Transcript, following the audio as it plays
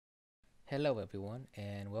Hello everyone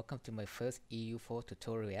and welcome to my first EU4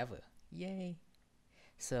 tutorial ever. Yay!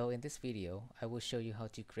 So in this video, I will show you how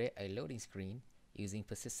to create a loading screen using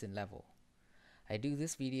persistent level. I do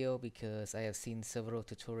this video because I have seen several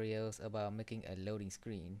tutorials about making a loading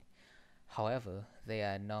screen. However, they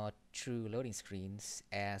are not true loading screens,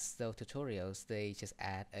 as those tutorials they just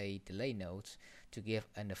add a delay note to give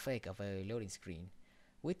an effect of a loading screen,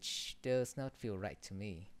 which does not feel right to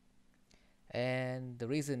me. And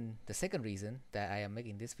the second reason that I am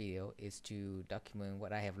making this video is to document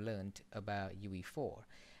what I have learned about UE4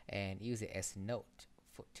 and use it as a note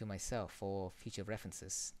to myself for future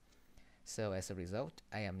references. So as a result,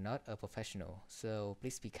 I am not a professional, so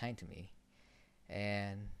please be kind to me.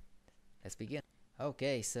 And let's begin.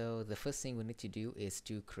 Okay, so the first thing we need to do is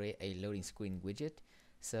to create a loading screen widget.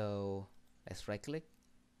 So let's right click,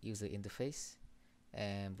 user interface,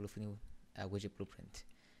 and widget blueprint.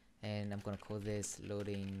 And I'm gonna call this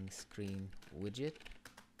loading screen widget.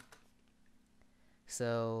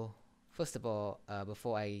 So first of all,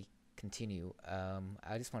 before I continue,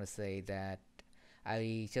 I just want to say that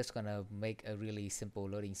I just gonna make a really simple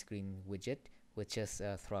loading screen widget with just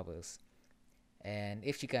throbbers. And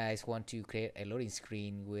if you guys want to create a loading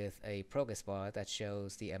screen with a progress bar that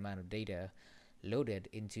shows the amount of data loaded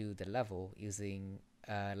into the level using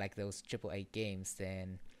like those AAA games,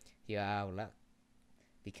 then you're out of luck.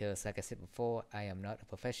 Because like I said before, I am not a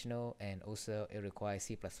professional, and also it requires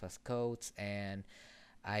C++ codes, and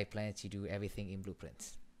I plan to do everything in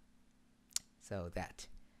blueprints. So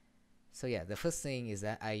yeah, the first thing is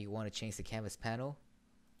that I want to change the canvas panel.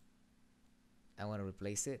 I want to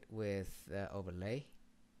replace it with overlay,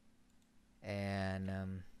 and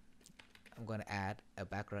I'm going to add a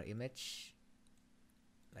background image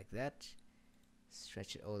like that,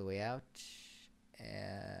 stretch it all the way out,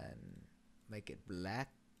 and make it black,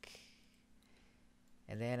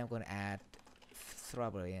 and then I'm going to add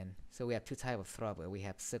throbber in. So we have two types of throbber. We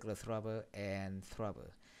have circular throbber and throbber.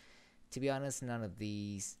 To be honest, none of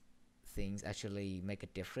these things actually make a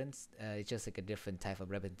difference. It's just like a different type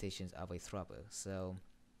of representations of a throbber. So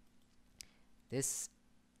this,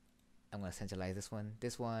 I'm going to centralize this one.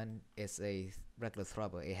 This one is a regular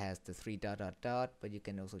throbber. It has the 3 dot dot dot, but you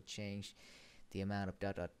can also change the amount of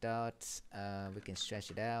dot dot dots. We can stretch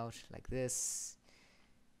it out like this,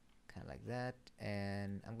 kind of like that,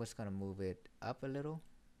 and I'm just gonna move it up a little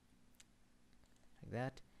like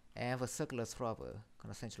that. And for circular throbber,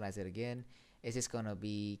 gonna centralize it again. It's just gonna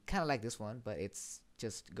be kind of like this one, but it's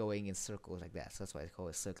just going in circles like that, so that's why it's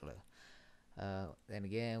called circular. Then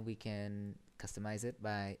again, we can customize it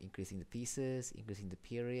by increasing the pieces, increasing the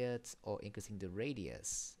periods, or increasing the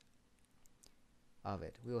radius of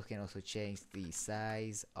it. We can also change the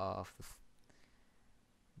size of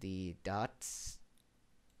the dots.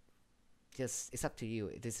 Just, it's up to you.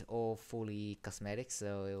 It is all fully cosmetic,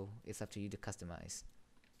 so it's up to you to customize.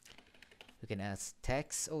 We can add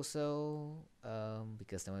text also,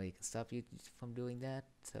 because then we can stop you from doing that.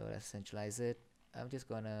 So let's centralize it. I'm just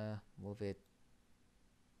gonna move it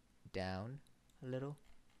down a little,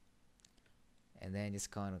 and then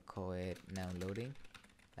just gonna call it now loading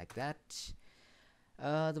like that.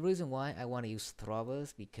 The reason why I want to use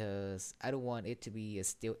throbbers, because I don't want it to be a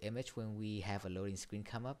still image when we have a loading screen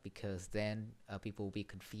come up, because then people will be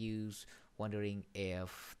confused, wondering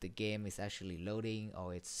if the game is actually loading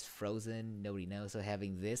or it's frozen. Nobody knows. So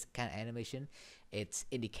having this kind of animation, it's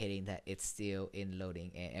indicating that it's still in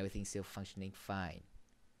loading and everything's still functioning fine,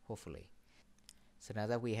 hopefully. So now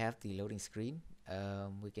that we have the loading screen,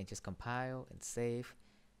 we can just compile and save,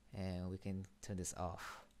 and we can turn this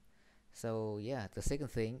off. So yeah, the second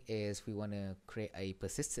thing is we want to create a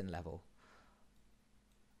persistent level.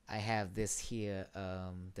 I have this here,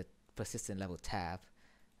 the persistent level tab.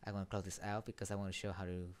 I'm going to close this out because I want to show how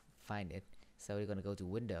to find it. So we're going to go to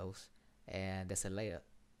Windows, and there's a layer,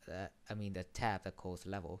 the tab that calls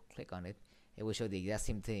level. Click on it. It will show the exact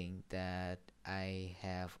same thing that I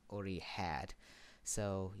have already had.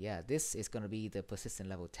 So yeah, this is going to be the persistent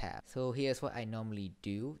level tab. So here's what I normally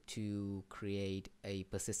do to create a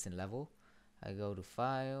persistent level. I go to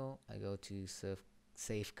File, I go to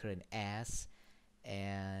Save Current As,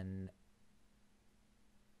 and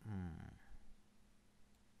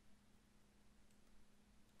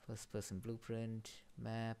first person blueprint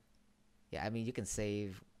map. Yeah, I mean, you can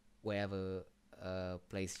save wherever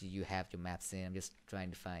place you have your maps in. I'm just trying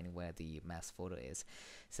to find where the maps folder is.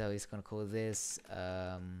 So it's gonna call this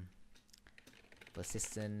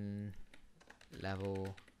persistent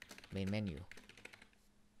level main menu,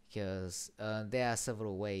 because there are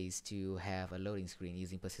several ways to have a loading screen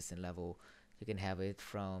using persistent level. You can have it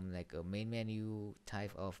from like a main menu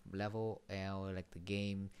type of level, or like the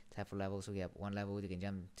game type of level. So you have one level, you can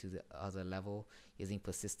jump to the other level using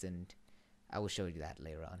persistent. I will show you that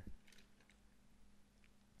later on.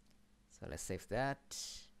 So let's save that.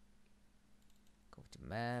 Go to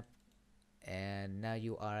map, and now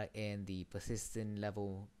you are in the persistent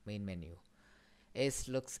level main menu. It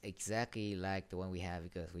looks exactly like the one we have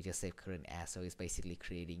because we just saved current as, so it's basically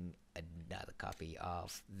creating another copy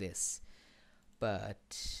of this.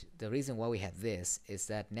 But the reason why we have this is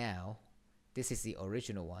that now this is the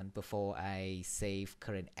original one before I save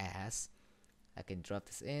current as. I can drop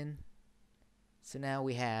this in. So now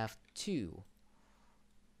we have two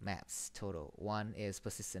maps total. One is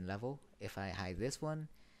persistent level. If I hide this one,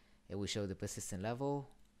 it will show the persistent level,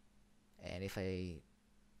 and if I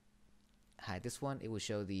hide this one, it will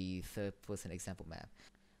show the third person example map.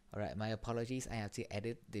 Alright, my apologies, I have to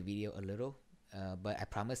edit the video a little, but I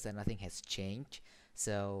promise that nothing has changed.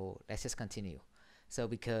 So let's just continue. So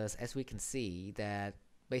because as we can see that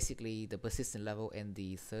basically the persistent level and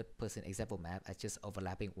the third person example map are just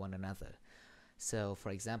overlapping one another. So for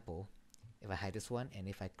example, if I hide this one and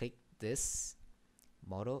if I click this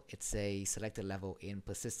model, it's a selected level in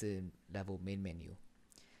persistent level main menu.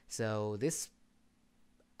 So this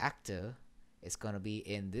actor is going to be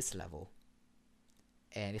in this level,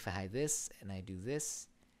 and if I hide this and I do this,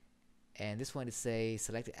 and this one is a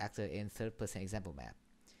selected actor in third person example map.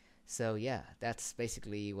 So yeah, that's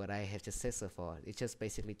basically what I have just said so far. It's just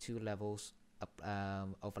basically two levels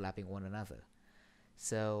overlapping one another.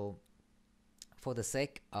 So for the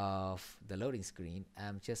sake of the loading screen,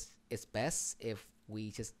 it's best if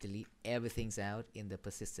we just delete everything out in the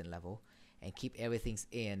persistent level and keep everything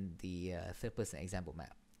in the third person example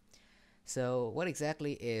map. So what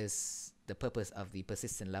exactly is the purpose of the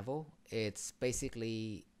persistent level? It's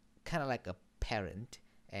basically kind of like a parent,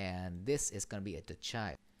 and this is going to be the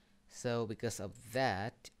child. So because of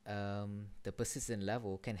that, the persistent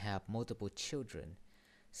level can have multiple children.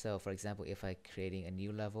 So for example, if I'm creating a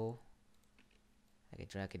new level, I can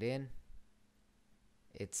drag it in.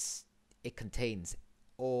 It contains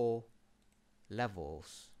all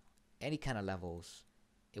levels, any kind of levels.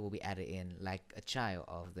 It will be added in like a child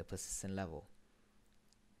of the persistent level.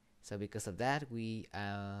 So because of that, we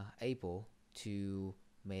are able to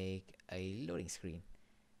make a loading screen.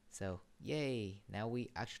 So yay, now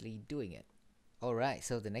we actually doing it. Alright,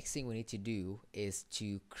 so the next thing we need to do is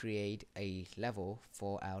to create a level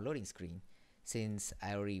for our loading screen. Since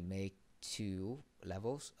I already made two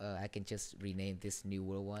levels, I can just rename this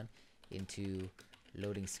newer one into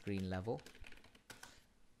loading screen level.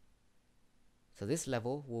 So this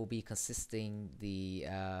level will be consisting the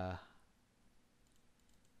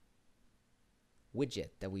widget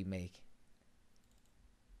that we make.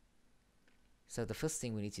 So the first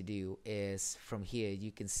thing we need to do is from here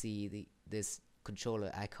you can see this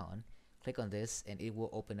controller icon. Click on this and it will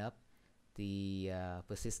open up the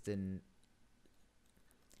persistent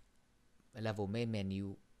level main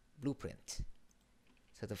menu blueprint.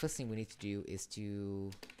 So the first thing we need to do is to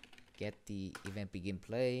get the event begin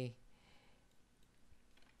play,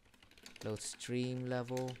 load stream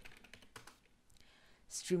level.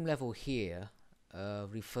 Stream level here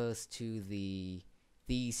refers to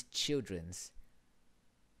these children's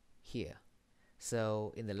here.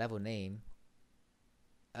 So in the level name,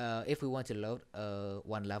 if we want to load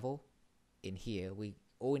one level in here,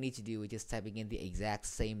 all we need to do is just typing in the exact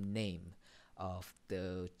same name of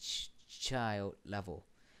the child level.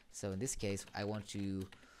 So in this case, I want to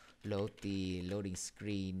load the loading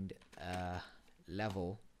screen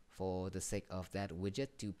level for the sake of that widget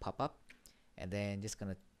to pop up, and then just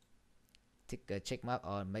gonna tick a check mark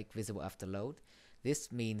on make visible after load.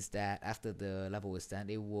 This means that after the level is done,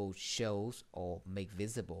 it will show or make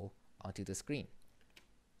visible onto the screen.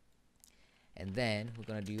 And then we're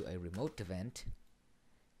gonna do a remote event.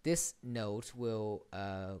 This node will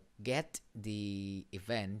get the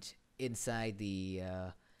event inside the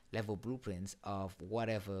level blueprints of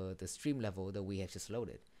whatever the stream level that we have just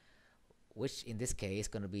loaded, which in this case is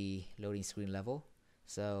going to be loading screen level.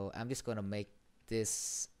 So I'm just going to make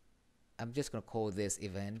this, I'm just going to call this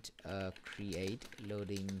event create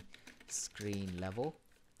loading screen level,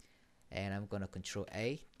 and I'm going to Control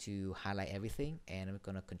A to highlight everything, and I'm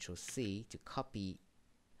going to Control C to copy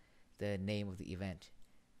the name of the event.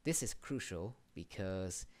 This is crucial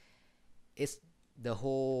because it's the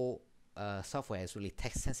whole software is really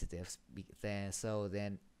text sensitive. So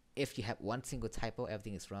then if you have one single typo,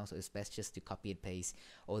 everything is wrong. So it's best just to copy and paste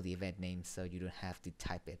all the event names so you don't have to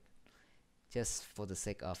type it, just for the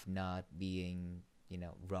sake of not being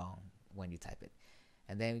wrong when you type it.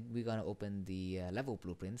 And then we're gonna open the level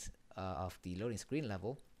blueprints. of the loading screen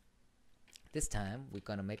level. This time we're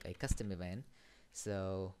gonna make a custom event.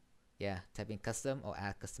 So yeah, type in custom or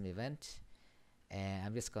add custom event, and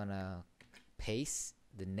I'm just gonna paste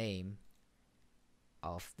the name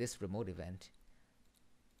of this remote event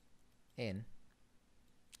in,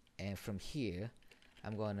 and from here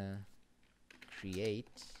I'm gonna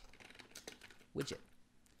create widget.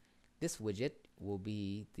 This widget will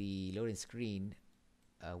be the loading screen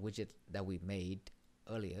widget that we made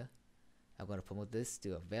earlier. I'm going to promote this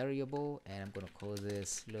to a variable, and I'm going to call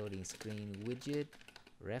this loading screen widget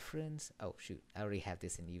reference. Oh shoot, I already have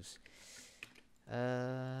this in use.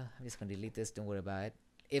 I'm just going to delete this, don't worry about it.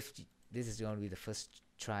 If this is going to be the first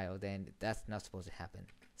trial, then that's not supposed to happen.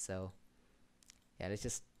 So yeah, let's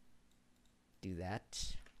just do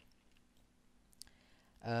that.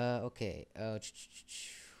 Okay,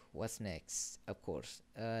 what's next? Of course,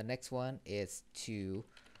 next one is to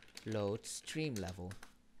load stream level.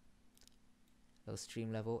 Load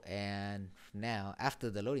stream level, and now after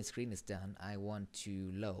the loading screen is done, I want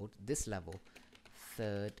to load this level,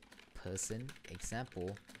 third person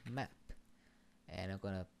example map, and I'm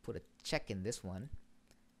gonna put a check in this one,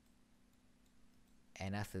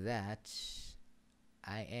 and after that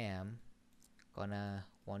I am gonna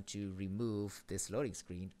want to remove this loading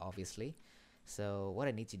screen, obviously. So what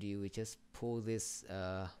I need to do is just pull this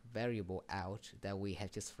variable out that we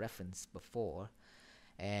have just referenced before,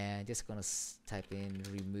 and just gonna type in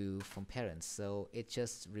remove from parents. So it's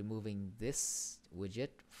just removing this widget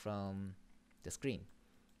from the screen.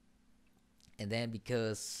 And then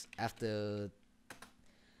because after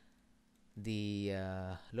the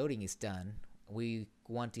loading is done, we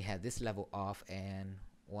want to have this level off and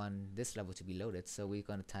want this level to be loaded. So we're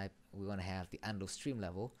gonna have the unload stream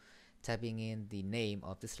level, typing in the name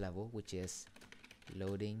of this level, which is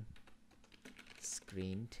loading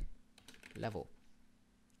screened level.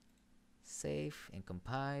 Save and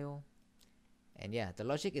compile, and yeah, the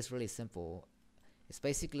logic is really simple. It's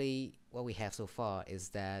basically what we have so far is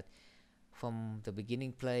that from the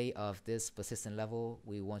beginning play of this persistent level,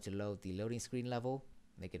 we want to load the loading screen level,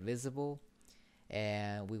 make it visible,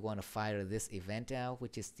 and we want to fire this event out,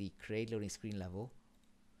 which is the create loading screen level.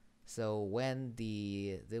 So when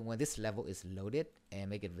when this level is loaded and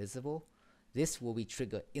make it visible, this will be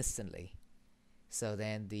triggered instantly. So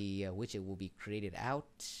then the widget will be created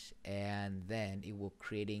out, and then it will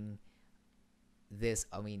loading this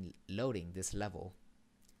level.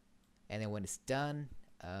 And then when it's done,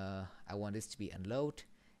 I want this to be unload,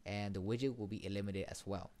 and the widget will be eliminated as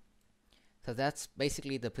well. So that's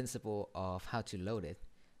basically the principle of how to load it.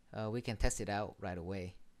 We can test it out right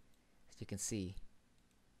away. As you can see.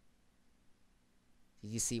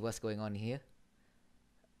 Did you see what's going on here?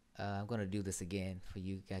 I'm gonna do this again for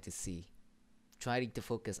you guys to see. Trying to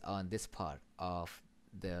focus on this part of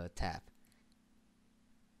the tab.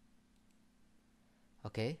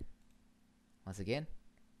 Okay, once again,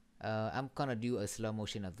 I'm gonna do a slow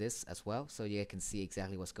motion of this as well, so you can see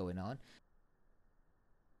exactly what's going on.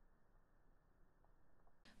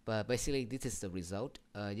 But basically this is the result.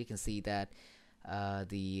 You can see that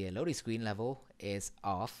the loading screen level is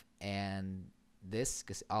off and this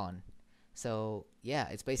is on. So yeah,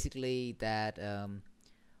 it's basically that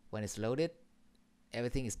when it's loaded,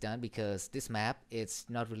 everything is done, because this map, it's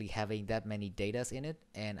not really having that many datas in it,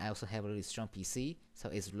 and I also have a really strong PC, so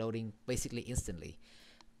it's loading basically instantly,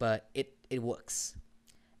 but it works.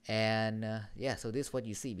 And yeah, so this is what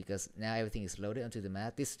you see, because now everything is loaded onto the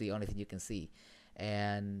map. This is the only thing you can see,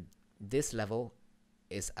 and this level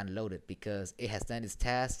is unloaded because it has done its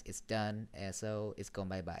task, it's done, and so it's gone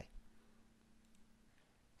bye-bye.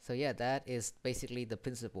 So yeah, that is basically the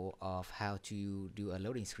principle of how to do a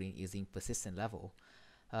loading screen using persistent level.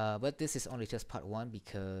 But this is only just part one,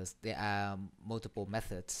 because there are multiple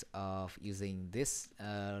methods of using this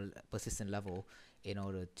persistent level in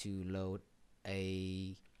order to load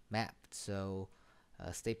a map. So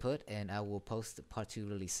stay put, and I will post part 2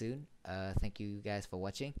 really soon. Thank you guys for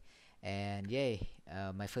watching, and yay,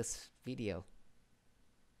 my first video.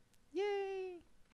 Yay!